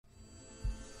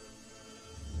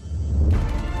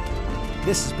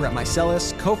This is Brett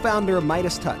Meiselas, co-founder of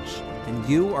Midas Touch, and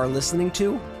you are listening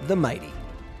to The Mighty.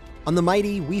 On The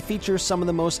Mighty, we feature some of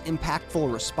the most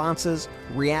impactful responses,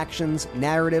 reactions,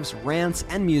 narratives, rants,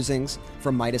 and musings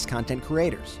from Midas content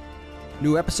creators.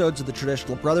 New episodes of the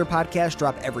Traditional Brother podcast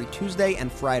drop every Tuesday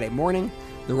and Friday morning.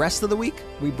 The rest of the week,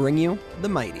 we bring you The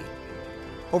Mighty.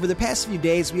 Over the past few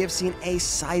days, we have seen a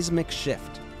seismic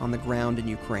shift on the ground in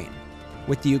Ukraine,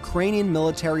 with the Ukrainian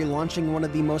military launching one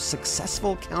of the most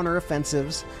successful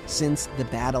counteroffensives since the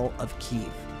Battle of Kyiv.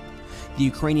 The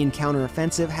Ukrainian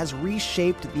counteroffensive has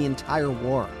reshaped the entire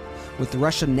war, with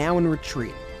Russia now in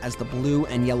retreat as the blue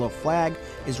and yellow flag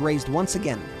is raised once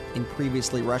again in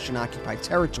previously Russian-occupied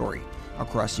territory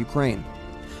across Ukraine.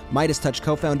 Midas Touch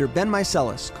co-founder Ben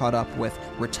Meiselas caught up with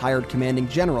retired commanding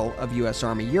general of U.S.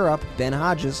 Army Europe, Ben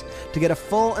Hodges, to get a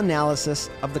full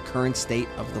analysis of the current state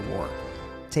of the war.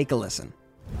 Take a listen.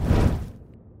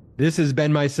 This is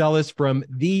Ben Meiselas from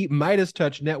the Midas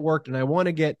Touch Network, and I want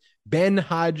to get Ben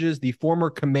Hodges, the former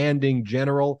commanding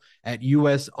general at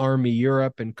U.S. Army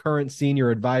Europe and current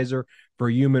senior advisor for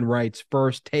human rights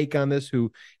first, take on this,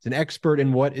 who is an expert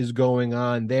in what is going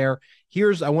on there.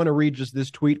 I want to read just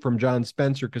this tweet from John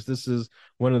Spencer, because this is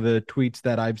one of the tweets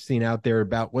that I've seen out there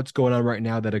about what's going on right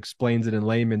now that explains it in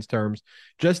layman's terms.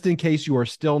 Just in case you are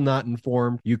still not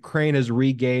informed, Ukraine has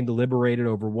regained, liberated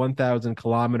over 1,000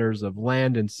 kilometers of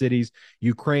land and cities.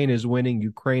 Ukraine is winning.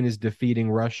 Ukraine is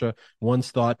defeating Russia,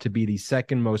 once thought to be the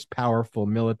second most powerful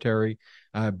military.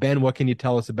 Ben, what can you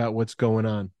tell us about what's going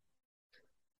on?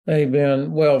 Hey,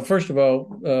 Ben. Well, first of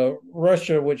all,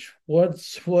 Russia, which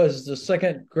once was the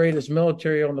second greatest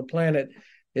military on the planet,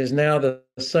 is now the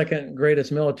second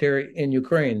greatest military in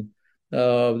Ukraine.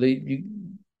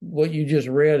 What you just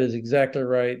read is exactly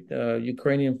right.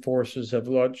 Ukrainian forces have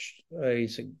launched a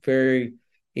very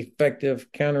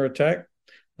effective counterattack.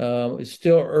 It's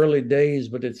still early days,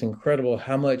 but it's incredible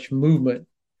how much movement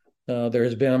there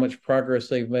has been, how much progress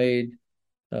they've made.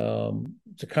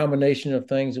 It's a combination of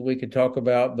things that we could talk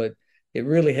about, but it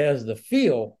really has the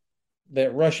feel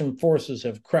that Russian forces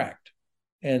have cracked.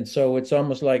 And so it's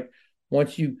almost like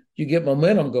once you get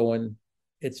momentum going,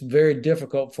 it's very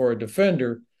difficult for a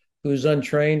defender who's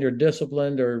untrained or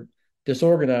disciplined or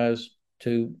disorganized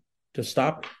to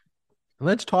stop it.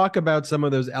 Let's talk about some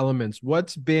of those elements.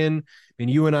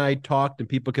 You and I talked, and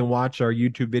people can watch our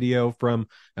YouTube video from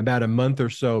about a month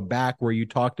or so back, where you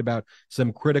talked about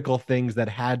some critical things that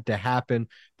had to happen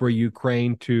for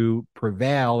Ukraine to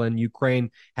prevail, and Ukraine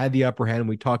had the upper hand.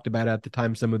 We talked about at the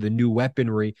time some of the new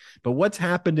weaponry, but what's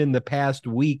happened in the past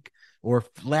week or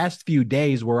last few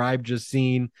days, where I've just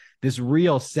seen this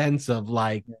real sense of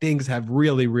like things have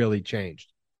really, really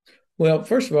changed? Well,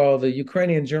 first of all, the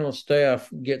Ukrainian General Staff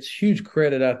gets huge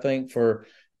credit, I think, for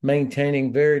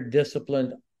maintaining very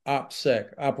disciplined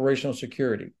OPSEC, operational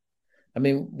security. I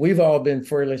mean, we've all been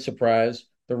fairly surprised.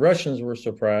 The Russians were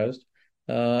surprised.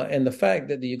 And the fact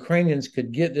that the Ukrainians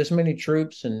could get this many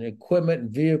troops and equipment and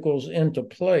vehicles into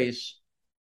place,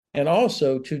 and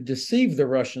also to deceive the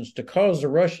Russians, to cause the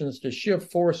Russians to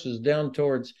shift forces down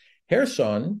towards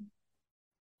Kherson,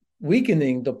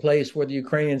 weakening the place where the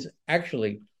Ukrainians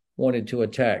actually wanted to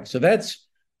attack. So that's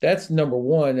number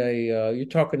one. You're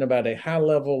talking about a high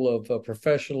level of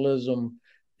professionalism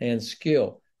and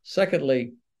skill.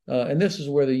 Secondly, and this is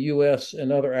where the U.S.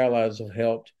 and other allies have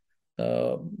helped,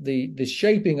 the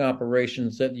shaping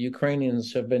operations that the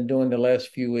Ukrainians have been doing the last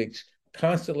few weeks,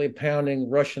 constantly pounding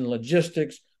Russian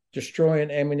logistics, destroying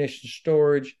ammunition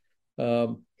storage,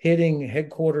 hitting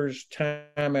headquarters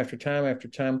time after time after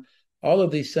time. All of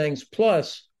these things,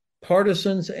 plus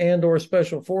partisans and or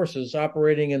special forces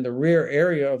operating in the rear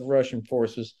area of Russian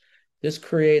forces. This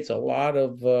creates a lot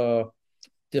of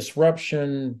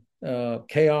disruption,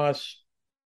 chaos.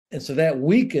 And so that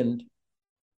weakened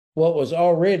what was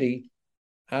already,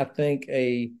 I think,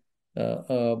 a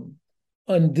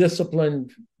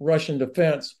undisciplined Russian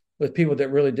defense with people that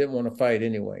really didn't want to fight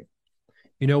anyway.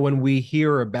 When we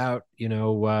hear about,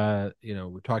 we're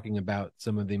talking about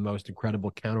some of the most incredible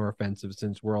counteroffensives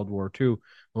since World War II,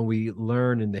 when we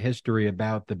learn in the history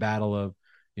about the Battle of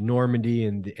Normandy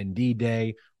and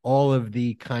D-Day, all of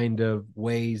the kind of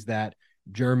ways that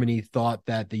Germany thought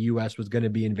that the U.S. was going to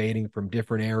be invading from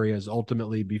different areas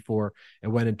ultimately before it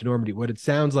went into Normandy. What it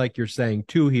sounds like you're saying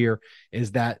too here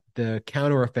is that the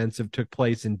counteroffensive took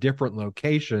place in different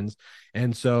locations.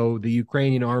 And so the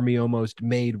Ukrainian army almost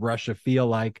made Russia feel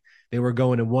like they were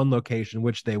going in one location,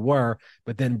 which they were,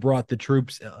 but then brought the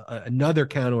troops another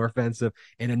counteroffensive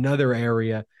in another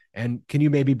area. And can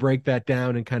you maybe break that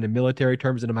down in kind of military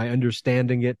terms? And am I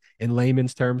understanding it in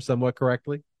layman's terms somewhat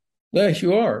correctly? Yes,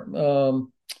 you are.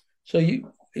 So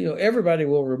everybody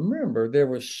will remember there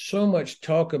was so much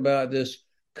talk about this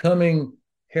coming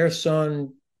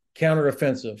Kherson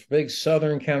counteroffensive, big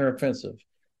Southern counteroffensive.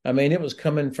 I mean, it was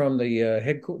coming from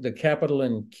the capital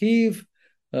in Kyiv.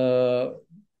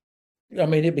 I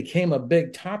mean, it became a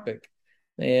big topic,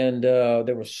 and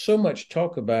there was so much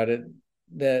talk about it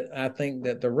that I think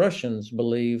that the Russians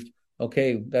believed,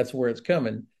 okay, that's where it's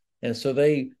coming, and so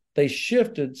they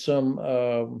shifted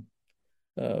some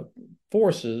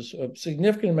forces, a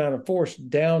significant amount of force,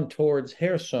 down towards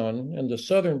Kherson in the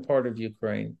southern part of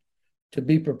Ukraine to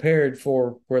be prepared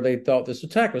for where they thought this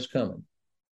attack was coming.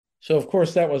 So, of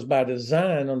course, that was by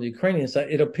design on the Ukrainian side.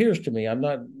 It appears to me, I'm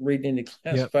not reading any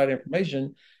classified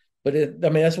information, but I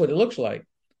mean, that's what it looks like.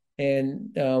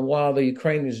 And while the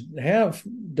Ukrainians have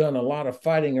done a lot of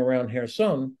fighting around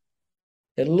Kherson,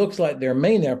 it looks like their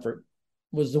main effort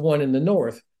was the one in the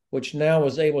north, which now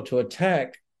was able to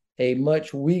attack a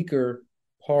much weaker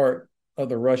part of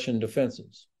the Russian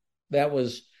defenses. That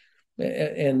was,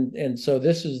 and so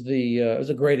this is it was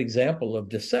a great example of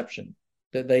deception,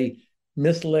 that they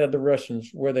misled the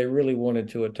Russians where they really wanted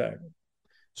to attack.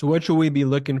 So what should we be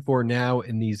looking for now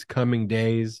in these coming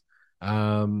days?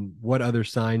 What other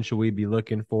signs should we be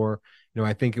looking for?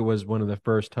 I think it was one of the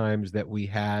first times that we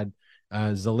had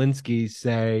Zelensky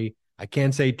say, I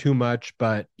can't say too much,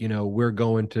 but we're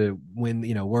going to win,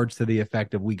 words to the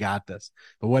effect of "we got this."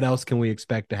 But what else can we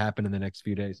expect to happen in the next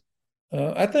few days?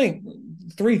 I think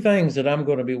three things that I'm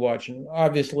going to be watching.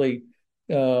 Obviously,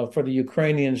 for the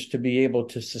Ukrainians to be able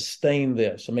to sustain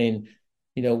this. I mean,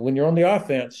 when you're on the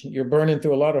offense, you're burning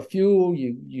through a lot of fuel.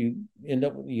 You end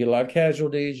up you get a lot of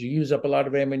casualties. You use up a lot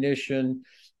of ammunition.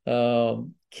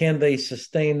 Can they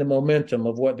sustain the momentum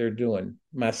of what they're doing?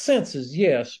 My sense is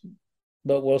yes,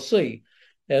 but we'll see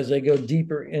as they go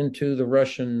deeper into the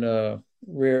Russian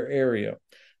rear area.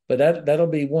 But that'll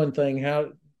be one thing.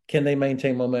 How can they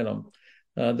maintain momentum?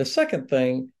 The second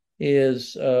thing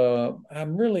is I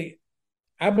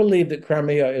believe that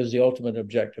Crimea is the ultimate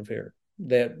objective here.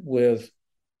 That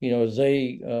as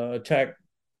they attack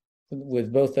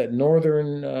with both that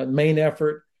northern main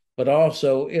effort, but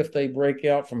also if they break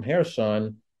out from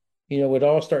Kherson, it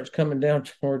all starts coming down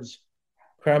towards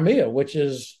Crimea, which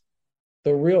is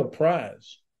the real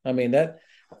prize. I mean, that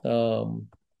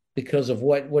because of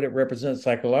what it represents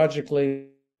psychologically,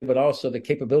 but also the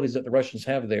capabilities that the Russians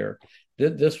have there.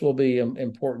 This will be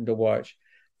important to watch.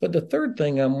 But the third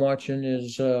thing I'm watching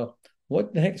is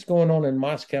what the heck's going on in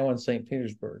Moscow and St.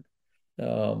 Petersburg.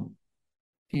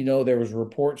 There was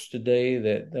reports today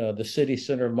that the city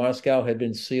center of Moscow had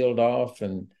been sealed off,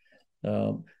 and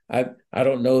I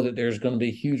don't know that there's going to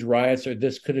be huge riots, or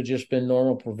this could have just been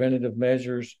normal preventative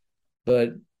measures.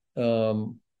 But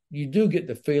you do get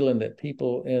the feeling that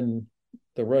people in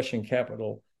the Russian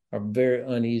capital are very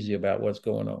uneasy about what's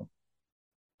going on.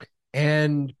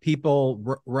 And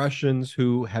people, Russians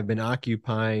who have been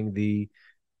occupying the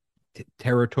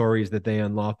territories that they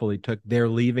unlawfully took, they're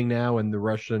leaving now, and the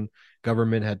Russian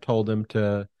government had told them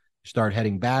to start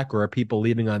heading back, or are people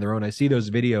leaving on their own? I see those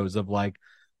videos of like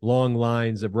long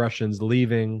lines of Russians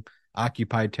leaving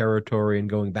occupied territory and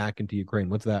going back into Ukraine.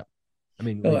 What's that?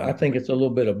 I think it's a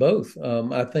little bit of both.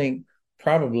 I think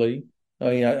probably,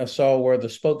 I saw where the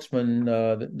spokesman,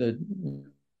 the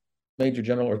major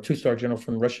general or two-star general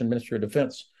from the Russian Ministry of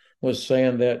Defense was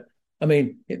saying that,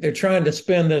 they're trying to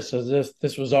spin this as if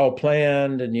this was all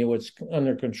planned and, it's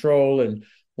under control. And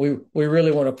we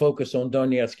really want to focus on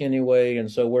Donetsk anyway. And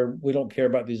so we don't care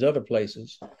about these other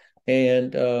places.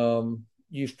 And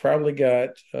you've probably got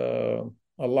a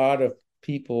lot of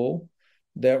people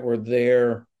that were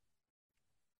there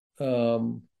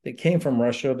that came from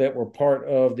Russia that were part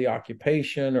of the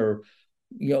occupation, or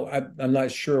I'm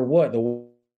not sure what, the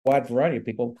wide variety of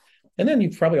people. And then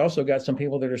you've probably also got some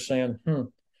people that are saying,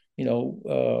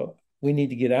 we need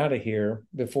to get out of here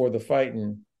before the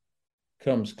fighting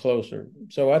comes closer.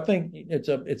 So I think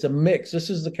it's a mix. This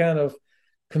is the kind of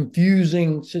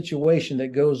confusing situation that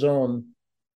goes on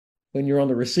when you're on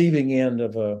the receiving end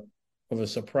of a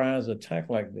surprise attack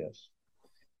like this.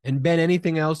 And Ben,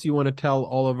 anything else you want to tell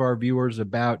all of our viewers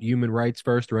about Human Rights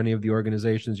First, or any of the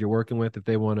organizations you're working with, if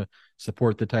they want to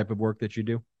support the type of work that you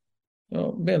do?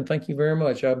 Oh, Ben, thank you very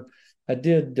much. I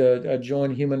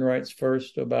joined Human Rights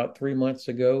First about 3 months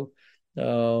ago.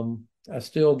 I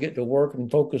still get to work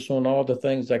and focus on all the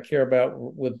things I care about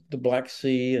with the Black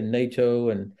Sea and NATO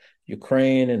and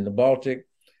Ukraine and the Baltic,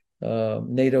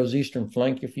 NATO's eastern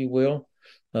flank, if you will.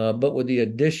 But with the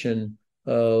addition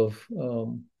of,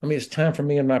 it's time for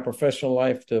me in my professional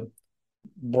life to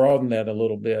broaden that a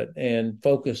little bit and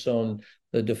focus on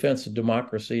the defense of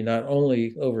democracy, not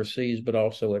only overseas, but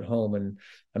also at home. And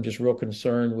I'm just real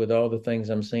concerned with all the things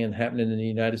I'm seeing happening in the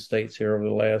United States here over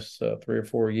the last 3 or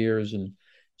 4 years. And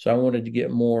so I wanted to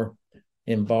get more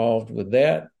involved with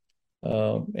that.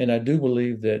 And I do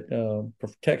believe that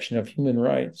protection of human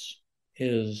rights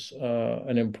is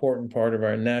an important part of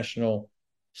our national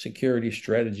security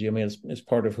strategy. I mean, it's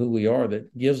part of who we are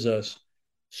that gives us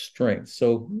strength.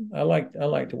 So I like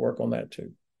to work on that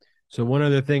too. So one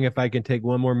other thing, if I can take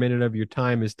one more minute of your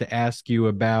time, is to ask you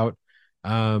about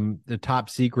the top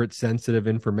secret sensitive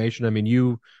information. I mean,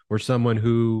 you were someone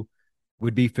who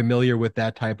would be familiar with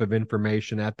that type of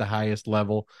information at the highest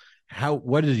level.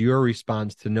 What is your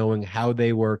response to knowing how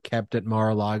they were kept at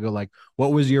Mar-a-Lago? Like,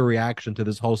 what was your reaction to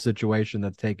this whole situation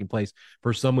that's taking place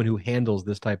for someone who handles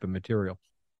this type of material?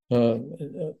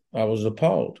 I was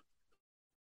appalled.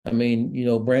 I mean,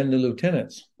 brand new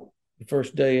lieutenants, the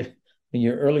first day in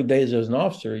your early days as an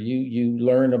officer, you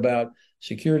learn about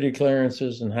security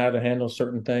clearances and how to handle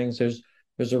certain things.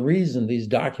 There's a reason these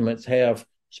documents have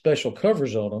special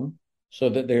covers on them so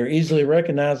that they're easily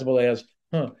recognizable as,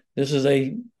 this is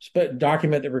a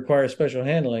document that requires special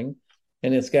handling,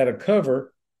 and it's got a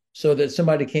cover so that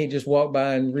somebody can't just walk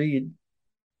by and read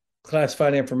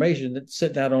classified information that's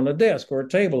sitting out on a desk or a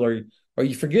table, or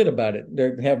you forget about it.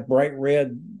 They have bright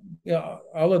red,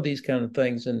 all of these kind of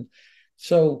things. And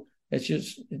so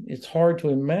it's hard to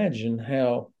imagine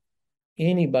how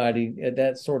anybody at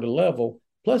that sort of level,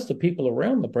 plus the people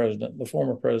around the president, the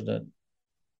former president,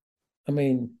 I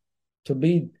mean, to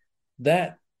be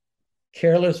that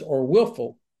careless or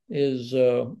willful is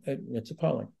it's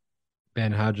appalling.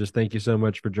 Ben Hodges, thank you so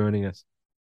much for joining us.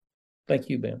 Thank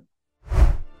you, Ben.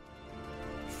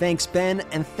 Thanks, Ben,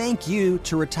 and thank you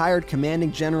to retired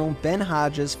Commanding General Ben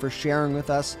Hodges for sharing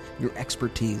with us your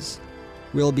expertise.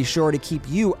 We'll be sure to keep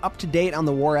you up to date on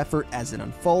the war effort as it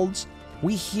unfolds.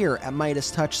 We here at Midas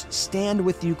Touch stand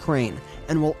with Ukraine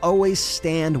and will always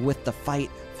stand with the fight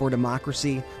for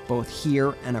democracy, both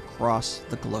here and across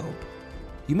the globe.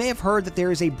 You may have heard that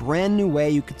there is a brand new way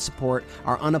you could support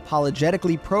our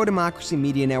unapologetically pro-democracy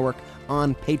media network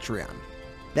on Patreon.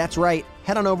 That's right,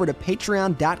 head on over to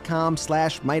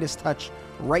patreon.com/MidasTouch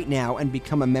right now and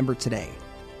become a member today.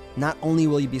 Not only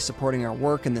will you be supporting our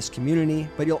work in this community,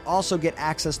 but you'll also get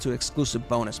access to exclusive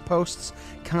bonus posts,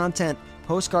 content,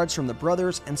 postcards from the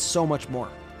brothers, and so much more.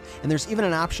 And there's even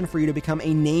an option for you to become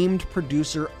a named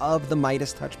producer of the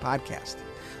Midas Touch podcast.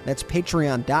 That's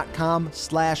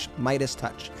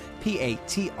patreon.com/MidasTouch,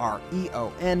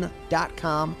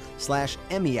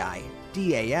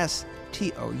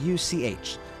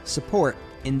 patreon.com/MidasTouch. Support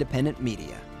independent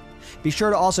media. Be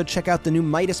sure to also check out the new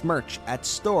Midas merch at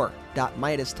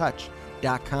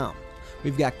store.MidasTouch.com.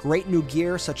 We've got great new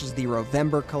gear such as the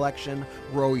Rovember collection,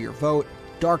 Row Your Vote,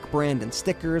 Dark Brand and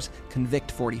stickers, Convict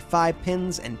 45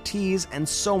 pins and tees, and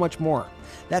so much more.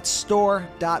 That's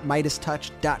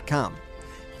store.MidasTouch.com.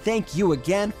 Thank you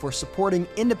again for supporting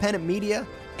independent media,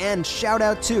 and shout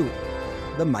out to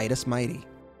the Midas Mighty.